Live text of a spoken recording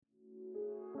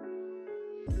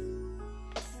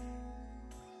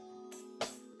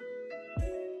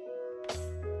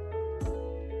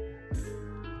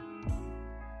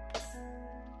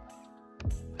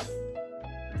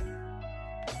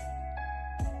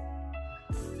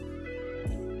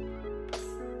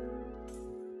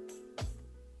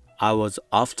I was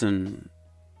often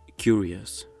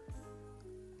curious,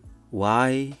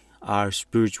 why are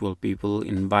spiritual people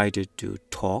invited to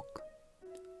talk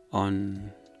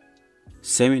on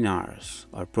seminars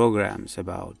or programs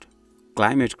about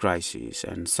climate crisis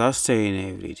and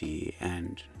sustainability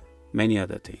and many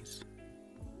other things?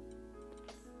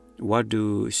 What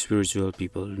do spiritual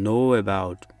people know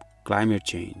about climate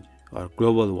change or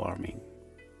global warming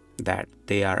that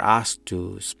they are asked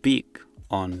to speak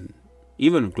on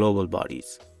even global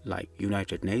bodies like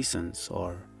United Nations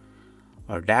or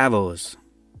Davos?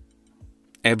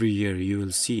 Every year you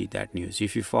will see that news.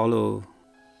 If you follow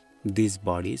these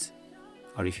bodies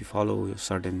or if you follow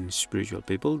certain spiritual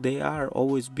people, they are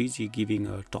always busy giving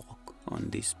a talk on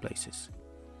these places.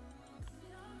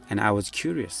 And I was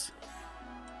curious.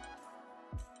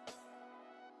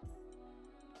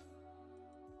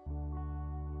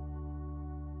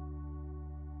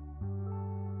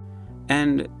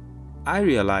 And I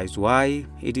realized why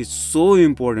it is so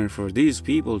important for these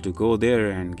people to go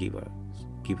there and give a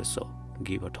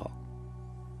talk.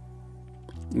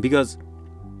 Because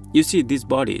you see, these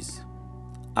bodies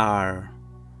are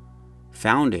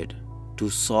founded to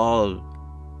solve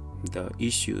the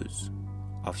issues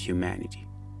of humanity.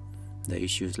 The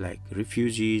issues like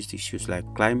refugees, issues like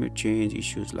climate change,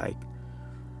 issues like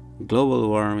global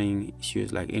warming,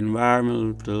 issues like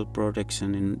environmental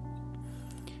protection,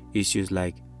 issues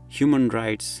like human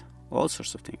rights, all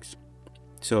sorts of things.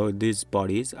 So these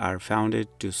bodies are founded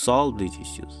to solve these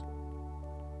issues.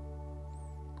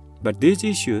 But these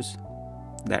issues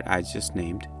that I just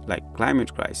named, like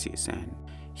climate crisis and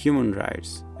human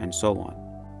rights and so on,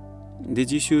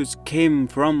 these issues came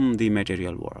from the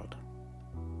material world.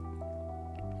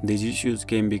 These issues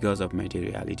came because of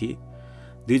materiality.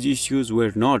 These issues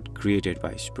were not created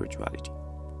by spirituality.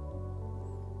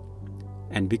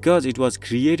 And because it was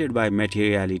created by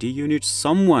materiality, you need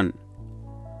someone,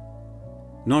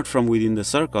 not from within the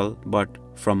circle, but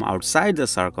from outside the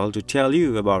circle, to tell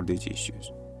you about these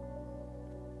issues.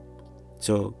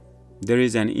 So there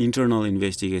is an internal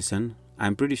investigation.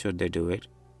 I'm pretty sure they do it.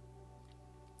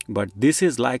 But this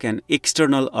is like an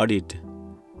external audit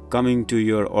coming to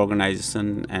your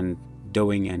organization and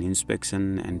doing an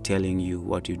inspection and telling you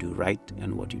what you do right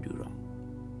and what you do wrong.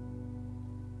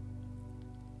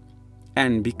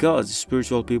 And because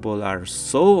spiritual people are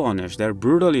so honest, they're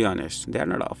brutally honest, they're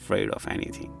not afraid of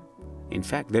anything. In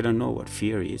fact, they don't know what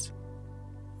fear is.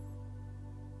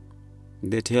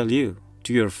 They tell you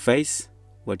to your face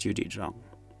what you did wrong.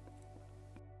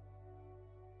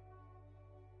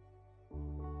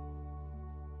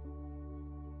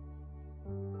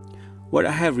 What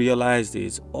I have realized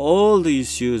is all the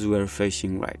issues we're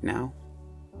facing right now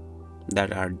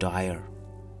that are dire,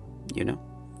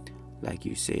 like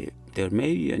you say, there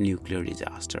may be a nuclear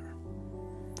disaster,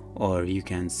 or you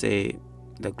can say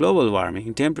the global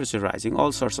warming, temperature rising,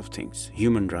 all sorts of things,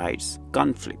 human rights,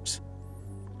 conflicts.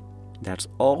 That's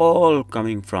all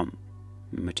coming from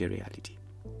materiality.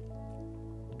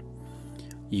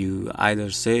 You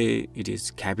either say it is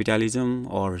capitalism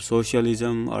or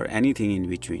socialism or anything in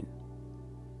between.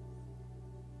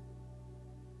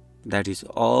 That is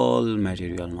all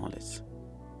material knowledge.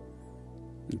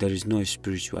 There is no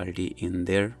spirituality in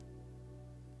there.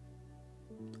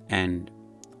 And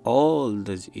all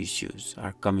these issues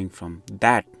are coming from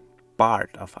that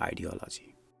part of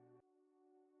ideology.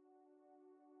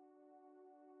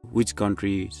 Which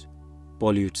countries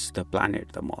pollutes the planet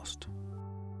the most?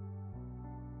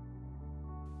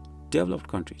 Developed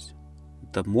countries.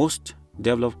 The most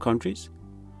developed countries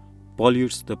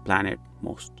pollutes the planet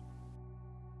most.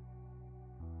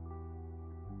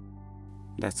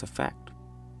 That's a fact.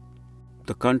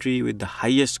 The country with the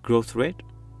highest growth rate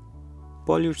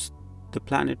pollutes the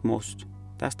planet most.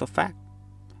 That's the fact.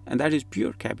 And that is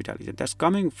pure capitalism. That's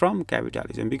coming from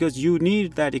capitalism, because you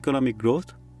need that economic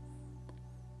growth.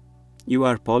 You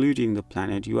are polluting the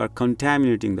planet, you are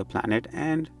contaminating the planet,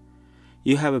 and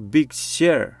you have a big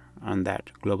share on that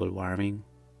global warming,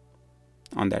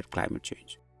 on that climate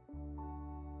change.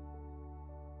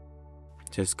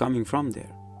 So it's coming from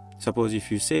there. Suppose if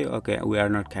you say, okay, we are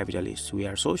not capitalists, we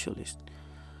are socialists,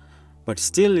 but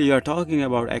still you are talking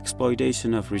about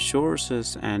exploitation of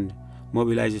resources and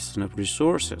mobilization of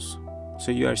resources.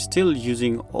 So you are still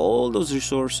using all those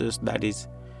resources that is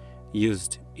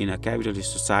used in a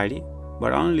capitalist society,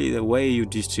 but only the way you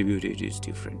distribute it is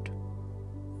different.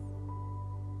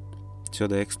 So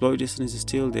the exploitation is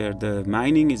still there, the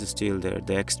mining is still there,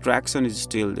 the extraction is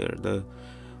still there, the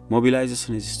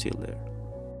mobilization is still there.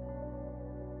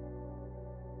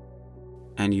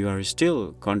 And you are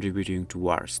still contributing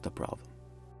towards the problem.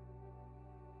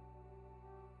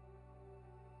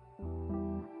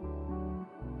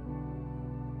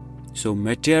 So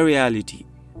materiality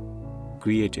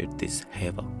created this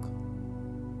havoc.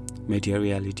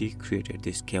 Materiality created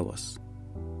this chaos.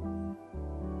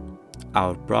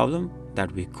 Our problem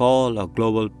that we call a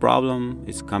global problem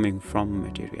is coming from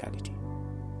materiality.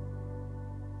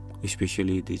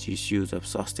 Especially these issues of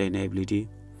sustainability,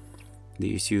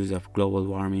 the issues of global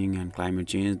warming and climate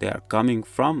change, they are coming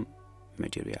from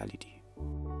materiality.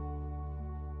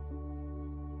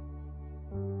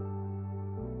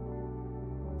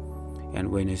 And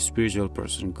when a spiritual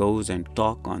person goes and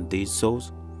talk on these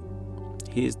shows,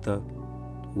 he is the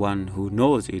one who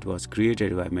knows it was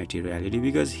created by materiality,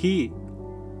 because he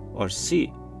or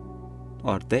she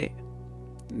or they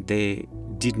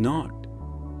did not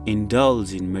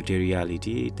indulge in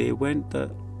materiality, they went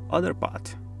the other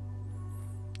path.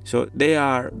 So they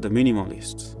are the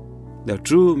minimalists. The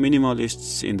true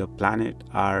minimalists in the planet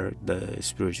are the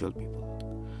spiritual people.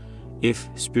 If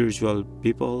spiritual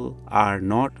people are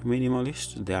not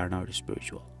minimalists, they are not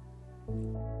spiritual.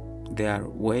 They are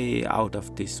way out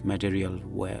of this material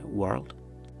world.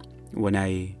 When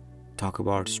I talk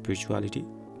about spirituality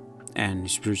and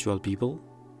spiritual people,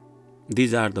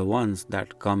 these are the ones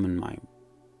that come in my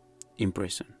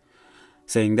impression.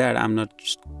 Saying that, I'm not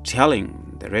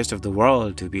telling the rest of the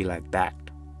world to be like that.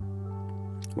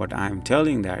 What I'm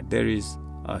telling that there is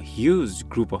a huge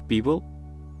group of people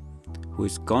who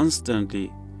is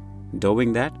constantly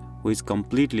doing that, who is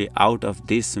completely out of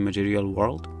this material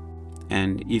world.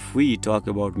 And if we talk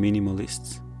about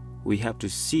minimalists, we have to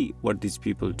see what these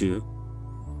people do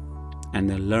and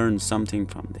then learn something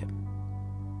from them.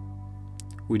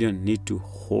 We don't need to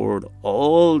hoard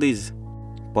all these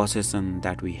possessions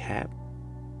that we have,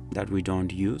 that we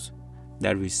don't use,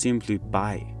 that we simply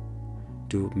buy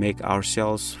to make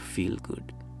ourselves feel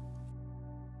good.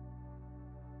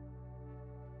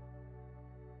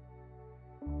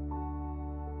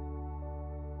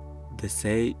 They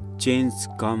say change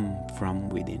comes from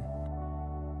within,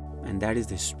 and that is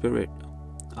the spirit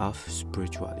of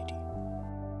spirituality.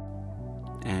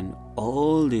 And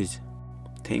all these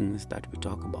things that we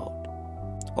talk about,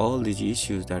 all these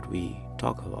issues that we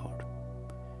talk about,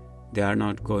 they are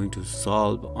not going to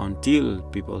solve until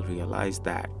people realize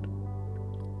that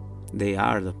they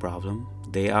are the problem,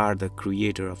 they are the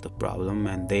creator of the problem,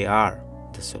 and they are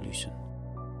the solution.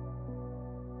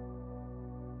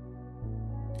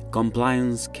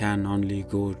 Compliance can only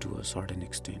go to a certain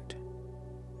extent.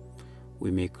 We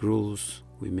make rules,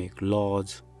 we make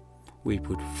laws, we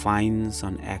put fines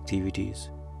on activities.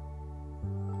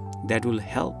 That will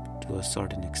help to a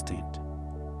certain extent.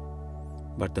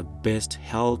 But the best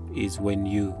help is when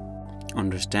you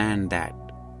understand that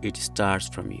it starts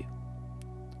from you.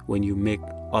 When you make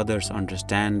others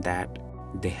understand that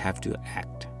they have to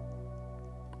act.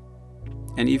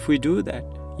 And if we do that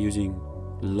using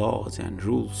laws and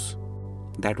rules,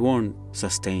 that won't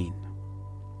sustain.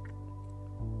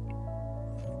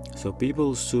 So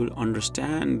people should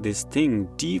understand this thing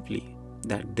deeply,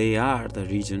 that they are the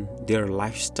reason, their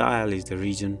lifestyle is the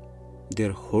reason,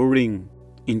 their hoarding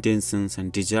intentions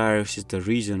and desires is the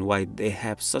reason why they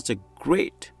have such a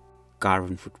great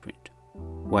carbon footprint,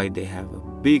 why they have a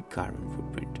big carbon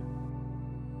footprint.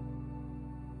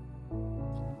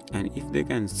 And if they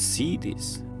can see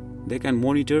this, they can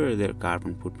monitor their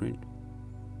carbon footprint.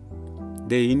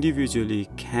 They individually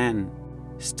can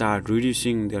start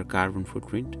reducing their carbon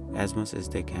footprint as much as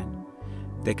they can.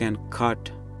 They can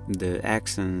cut the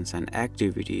actions and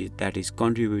activities that is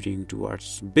contributing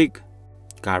towards big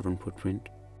carbon footprint.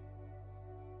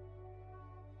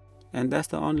 And that's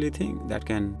the only thing that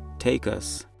can take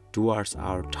us towards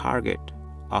our target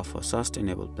of a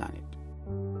sustainable planet.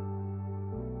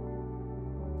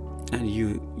 And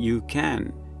you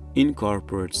can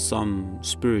incorporate some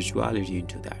spirituality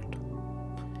into that,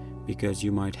 because you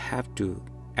might have to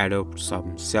adopt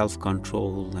some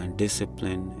self-control and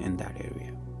discipline in that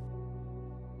area.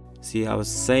 See, I was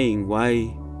saying,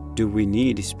 why do we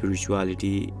need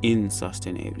spirituality in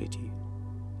sustainability?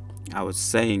 I was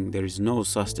saying there is no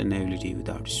sustainability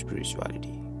without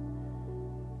spirituality.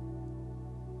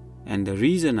 And the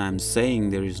reason I'm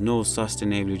saying there is no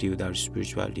sustainability without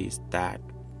spirituality is that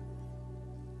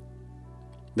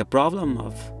the problem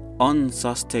of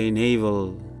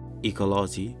unsustainable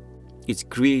ecology is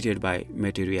created by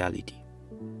materiality.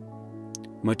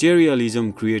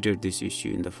 Materialism created this issue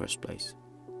in the first place.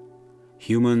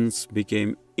 Humans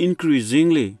became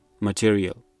increasingly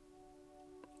material.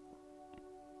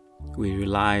 We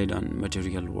relied on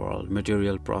material world,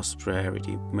 material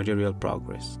prosperity, material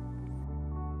progress.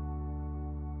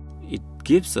 It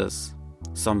gives us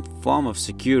some form of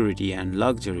security and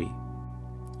luxury.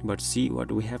 But see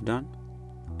what we have done?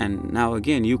 And now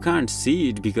again, you can't see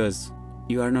it because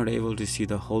you are not able to see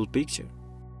the whole picture.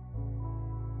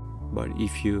 But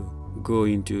if you go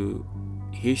into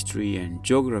history and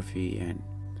geography and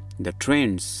the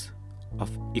trends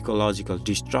of ecological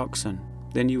destruction,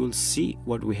 then you will see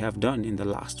what we have done in the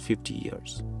last 50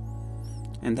 years.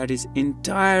 And that is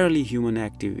entirely human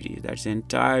activity, that's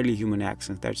entirely human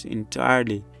actions, that's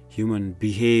entirely human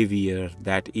behavior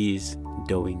that is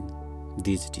doing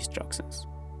these destructions.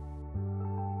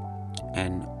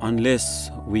 And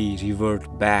unless we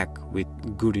revert back with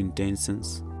good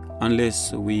intentions,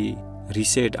 unless we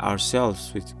reset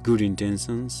ourselves with good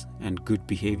intentions and good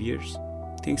behaviors,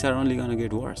 things are only going to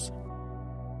get worse.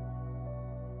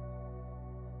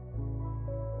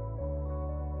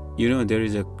 You know, there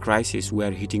is a crisis. We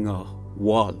are hitting a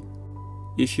wall.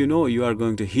 If you know you are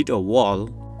going to hit a wall,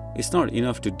 it's not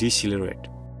enough to decelerate.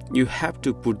 You have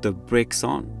to put the brakes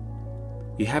on.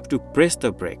 You have to press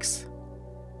the brakes.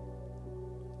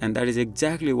 And that is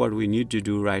exactly what we need to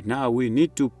do right now. We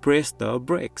need to press the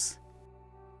brakes.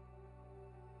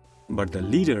 But the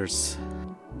leaders,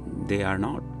 they are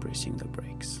not pressing the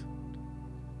brakes.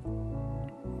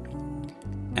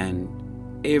 And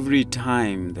every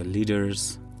time the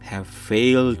leaders have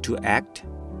failed to act,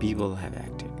 people have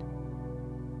acted.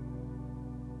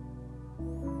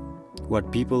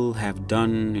 What people have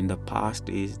done in the past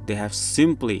is they have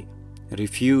simply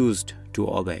refused to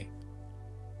obey.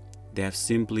 They have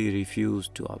simply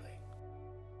refused to obey.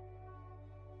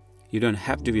 You don't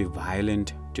have to be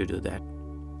violent to do that.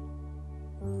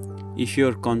 If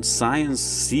your conscience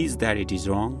sees that it is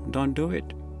wrong, don't do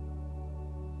it.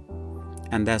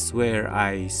 And that's where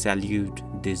I salute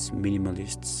these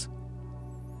minimalists,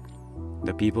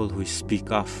 the people who speak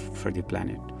up for the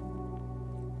planet,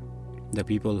 the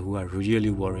people who are really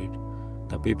worried,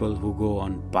 the people who go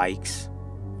on bikes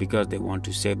because they want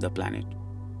to save the planet.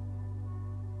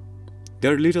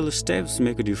 Their little steps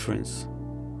make a difference.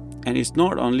 And it's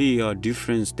not only a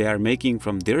difference they are making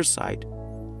from their side,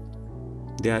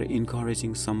 they are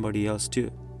encouraging somebody else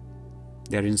too.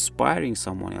 They are inspiring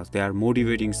someone else. They are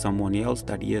motivating someone else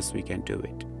that yes, we can do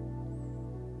it.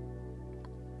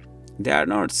 They are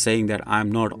not saying that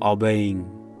I'm not obeying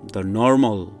the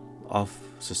normal of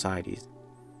societies.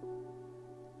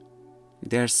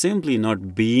 They are simply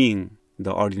not being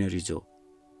the ordinary Joe.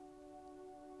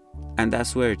 And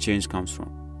that's where change comes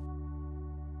from.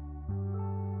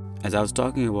 As I was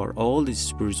talking about all these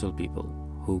spiritual people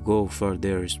who go for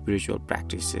their spiritual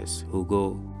practices, who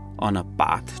go on a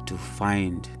path to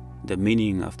find the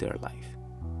meaning of their life,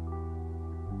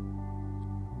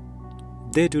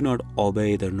 they do not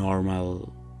obey the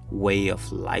normal way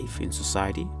of life in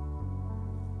society.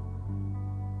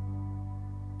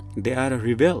 They are a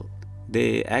rebel.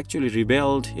 They actually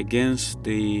rebelled against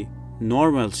the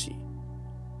normalcy.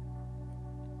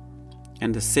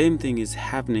 And the same thing is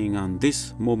happening on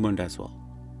this movement as well.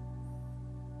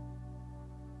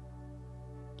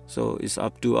 So it's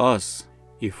up to us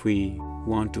if we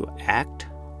want to act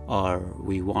or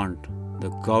we want the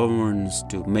governments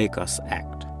to make us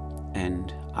act.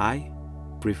 And I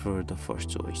prefer the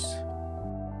first choice.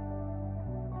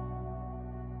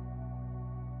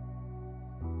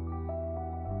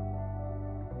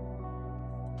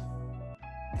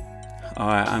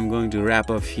 Alright, I'm going to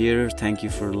wrap up here. Thank you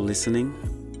for listening.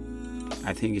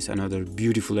 I think it's another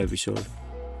beautiful episode.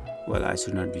 Well, I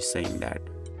should not be saying that,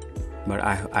 but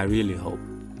I really hope.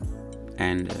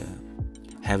 And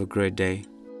have a great day.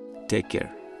 Take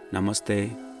care.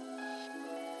 Namaste.